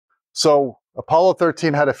So Apollo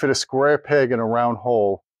 13 had to fit a square peg in a round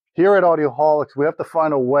hole. Here at Audioholics, we have to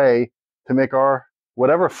find a way to make our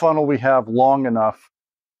whatever funnel we have long enough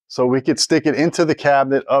so we could stick it into the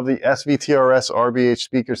cabinet of the SVTRS RBH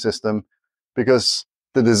speaker system, because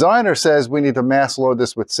the designer says we need to mass load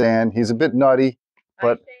this with sand. He's a bit nutty,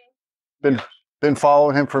 but been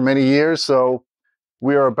following him for many years. So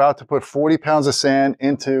we are about to put 40 pounds of sand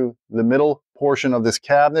into the middle portion of this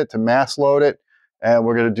cabinet to mass load it. And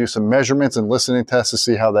we're going to do some measurements and listening tests to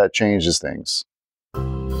see how that changes things. Give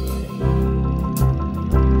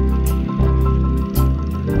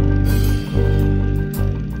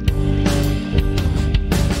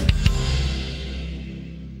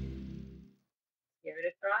it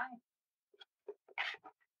a try.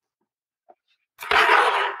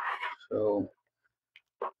 So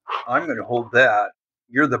I'm going to hold that.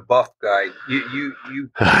 You're the buff guy. You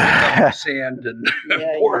pick up the sand and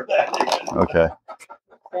pour that in. Okay.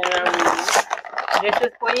 This is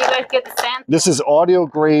where you guys get the sand. This is audio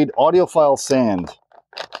grade audiophile sand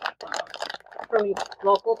From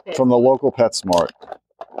local pit. from the local PetSmart.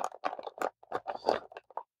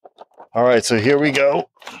 All right, so here we go.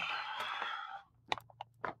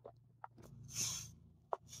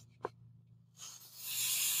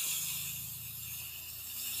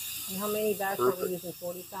 And how many bags are we using?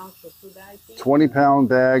 40 pounds for 2 bags each? 20-pound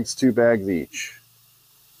bags, 2 bags each.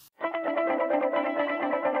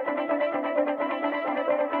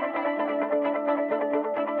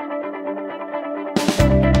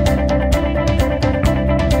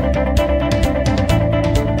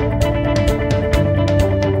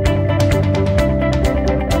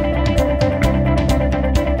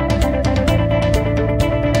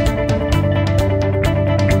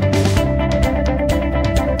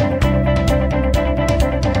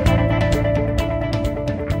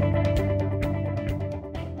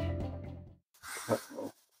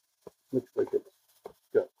 Looks like it's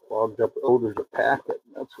got clogged up. Oh, there's a packet.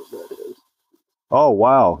 That's what that is. Oh,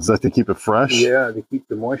 wow. Is that to keep it fresh? Yeah, to keep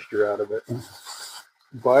the moisture out of it.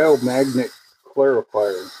 Biomagnet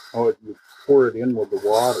clarifier. Oh, you pour it in with the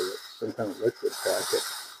water. It's some kind of liquid packet.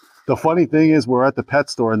 The funny thing is, we're at the pet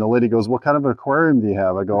store and the lady goes, "What kind of an aquarium do you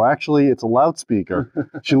have?" I go, "Actually, it's a loudspeaker."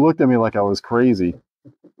 She looked at me like I was crazy.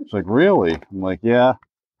 She's like, "Really?" I'm like, "Yeah.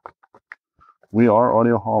 We are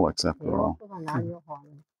audioholics after all."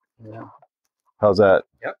 Yeah. How's that?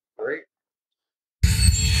 Yep, great.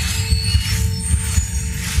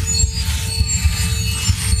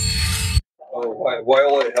 Oh, why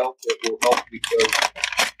will it help? It will help because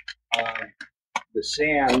the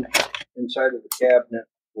sand inside of the cabinet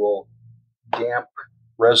will damp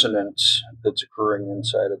resonance that's occurring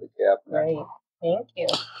inside of the cabinet. Great. Thank you.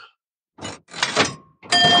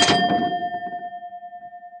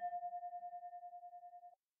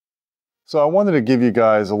 So I wanted to give you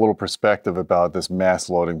guys a little perspective about this mass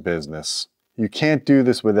loading business. You can't do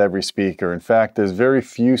this with every speaker. In fact, there's very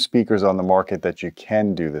few speakers on the market that you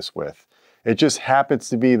can do this with. It just happens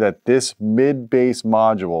to be that this mid-bass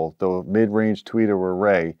module, the mid-range tweeter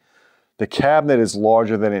array, the cabinet is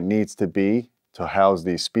larger than it needs to be to house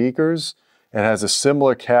these speakers. It has a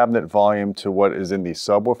similar cabinet volume to what is in these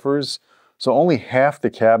subwoofers. So only half the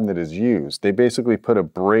cabinet is used. They basically put a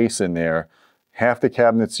brace in there. Half the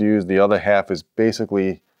cabinet's used, the other half is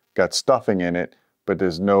basically got stuffing in it, but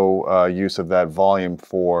there's no use of that volume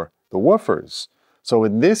for the woofers. So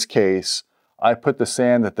in this case, I put the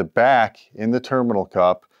sand at the back in the terminal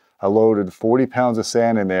cup. I loaded 40 pounds of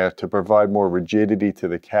sand in there to provide more rigidity to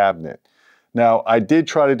the cabinet. Now, I did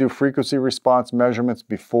try to do frequency response measurements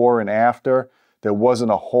before and after. There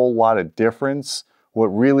wasn't a whole lot of difference. What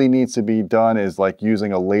really needs to be done is like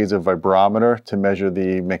using a laser vibrometer to measure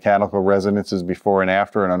the mechanical resonances before and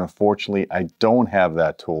after, and unfortunately, I don't have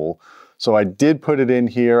that tool. So I did put it in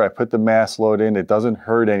here. I put the mass load in. It doesn't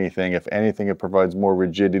hurt anything. If anything, it provides more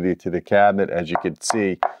rigidity to the cabinet. As you can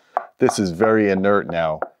see, this is very inert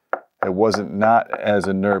now. It wasn't not as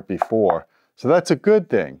inert before. So that's a good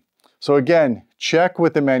thing. So again, check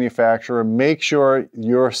with the manufacturer. Make sure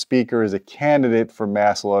your speaker is a candidate for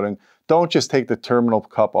mass loading. Don't just take the terminal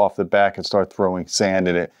cup off the back and start throwing sand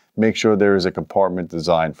in it. Make sure there is a compartment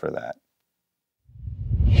designed for that.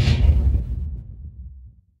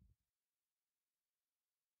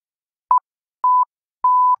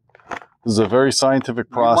 This is a very scientific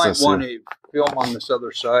process. You might want to film on this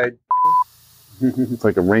other side. It's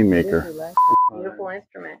like a rainmaker. Beautiful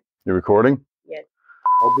instrument. You recording? Yes.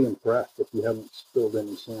 I'll be impressed if you haven't spilled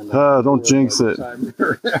any sand. Don't jinx it.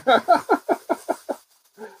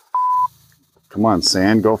 Come on,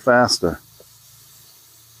 sand, go faster.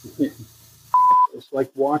 It's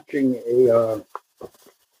like watching a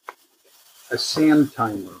sand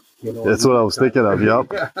timer. You know, That's what I was thinking of.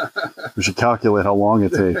 Yep. We should calculate how long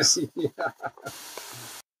it takes. Yeah.